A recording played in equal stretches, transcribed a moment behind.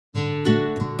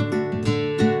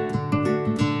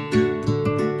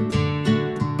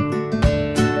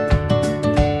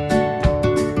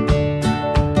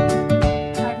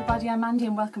Wendy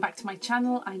and welcome back to my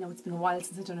channel. I know it's been a while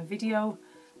since I've done a video.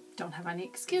 Don't have any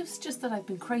excuse, just that I've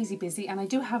been crazy busy, and I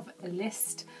do have a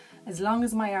list as long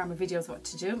as my arm of videos what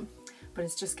to do, but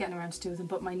it's just getting around to do them.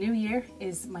 But my new year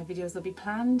is my videos will be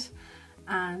planned,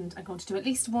 and I'm going to do at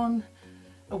least one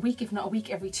a week, if not a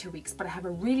week every 2 weeks. But I have a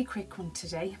really quick one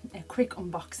today, a quick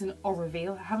unboxing or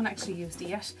reveal. I haven't actually used it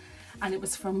yet, and it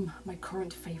was from my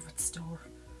current favourite store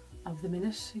of the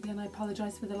minute. Again, I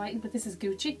apologise for the lighting, but this is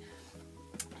Gucci.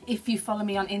 If you follow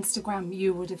me on Instagram,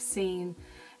 you would have seen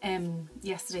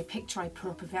yesterday a picture I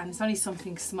put up of it, and it's only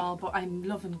something small, but I'm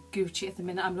loving Gucci at the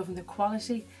minute. I'm loving the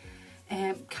quality.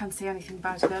 Can't say anything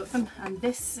bad about them. And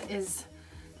this is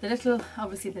the little,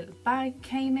 obviously the little bag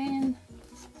came in.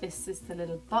 This is the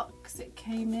little box it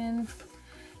came in.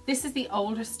 This is the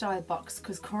older style box,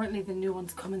 because currently the new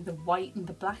ones come in the white and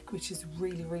the black, which is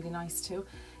really, really nice too.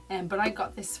 But I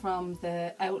got this from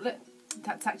the outlet.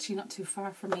 That's actually not too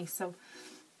far from me. So,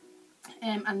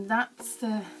 and that's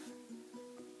the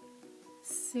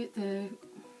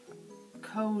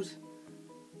code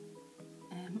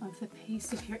of the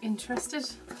piece if you're interested.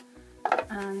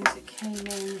 And it came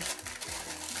in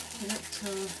a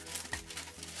little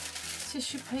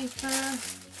tissue paper,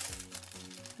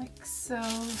 like so,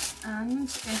 and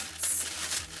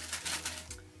it's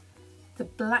the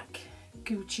black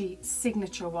Gucci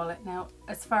signature wallet. Now,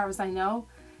 as far as I know,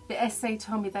 the SA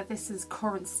told me that this is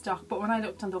current stock, but when I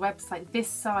looked on the website, this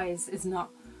size is not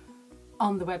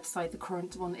on the website, the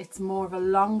current one. It's more of a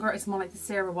longer, it's more like the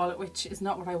Sarah wallet, which is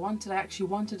not what I wanted. I actually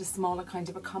wanted a smaller, kind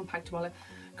of a compact wallet,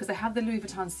 because I have the Louis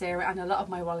Vuitton Sarah and a lot of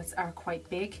my wallets are quite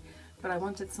big, but I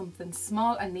wanted something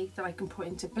small and neat that I can put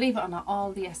into, believe it or not,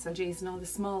 all the SLGs and all the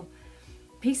small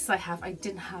pieces I have. I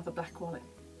didn't have a black wallet,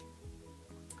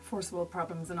 first world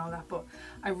problems and all that, but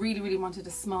I really, really wanted a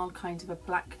small kind of a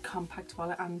black compact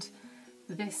wallet, and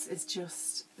this is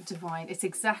just divine. It's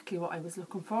exactly what I was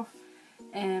looking for.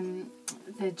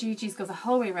 The GG's goes the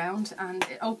whole way around, and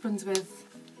it opens with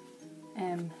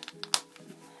a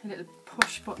little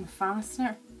push button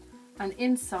fastener, and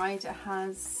inside it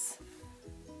has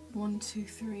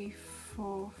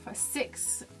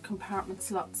 6 compartment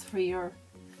slots for your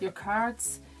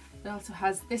cards. It also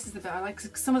has, this is the bit I like,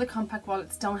 some of the compact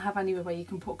wallets don't have anywhere where you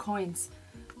can put coins,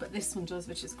 but this one does,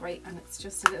 which is great. And it's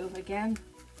just a little, again,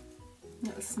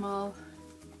 little small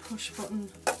push button.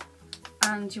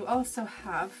 And you also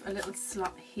have a little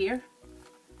slot here,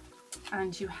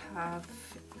 and you have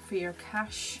for your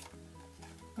cash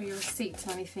or your receipts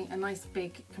or anything, a nice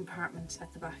big compartment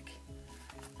at the back.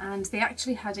 And they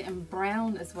actually had it in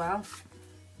brown as well,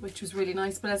 which was really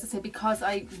nice. But as I say, because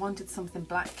I wanted something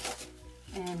black,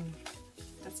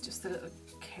 that's just a little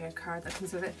care card that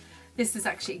comes with it. This is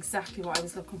actually exactly what I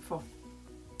was looking for.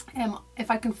 If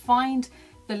I can find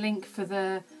the link for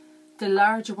the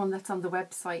larger one that's on the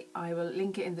website, I will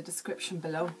link it in the description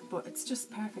below. But it's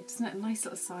just perfect, isn't it? A nice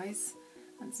little size,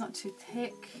 and it's not too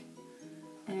thick.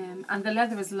 And the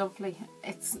leather is lovely.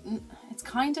 It's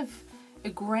kind of a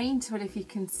grain to it, if you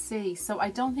can see, so I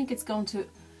don't think it's going to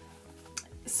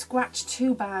scratch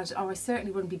too bad, or I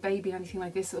certainly wouldn't be babying anything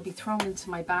like this. It'll be thrown into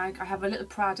my bag. I have a little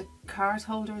Prada card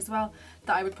holder as well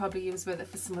that I would probably use with it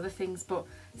for some other things, but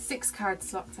 6 card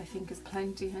slots I think is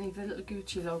plenty. And even the little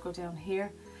Gucci logo down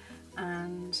here,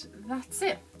 and that's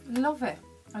it. Love it.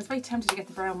 I was very tempted to get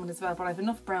the brown one as well, but I have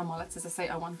enough brown wallets. As I say,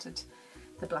 I wanted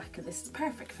the black, and this is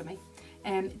perfect for me.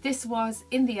 This was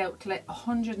in the outlet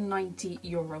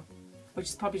 €190, which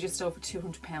is probably just over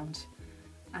 £200,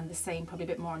 and the same, probably a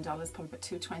bit more in dollars, probably about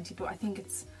 220, but I think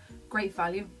it's great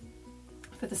value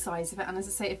for the size of it. And as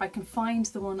I say, if I can find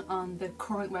the one on the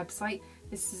current website,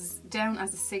 this is down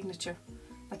as a signature,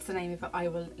 that's the name of it, I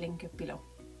will link it below.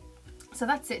 So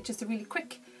that's it, just a really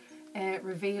quick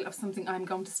reveal of something I'm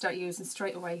going to start using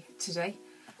straight away today,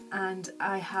 and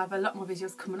I have a lot more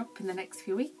videos coming up in the next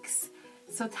few weeks.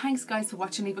 So thanks guys for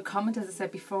watching. Leave a comment. As I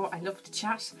said before, I love to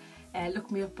chat.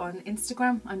 Look me up on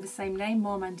Instagram, I'm the same name,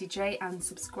 MoreMandyJ, and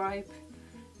subscribe,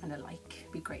 and a like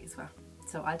would be great as well.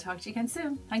 So I'll talk to you again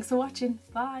soon. Thanks for watching.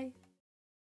 Bye.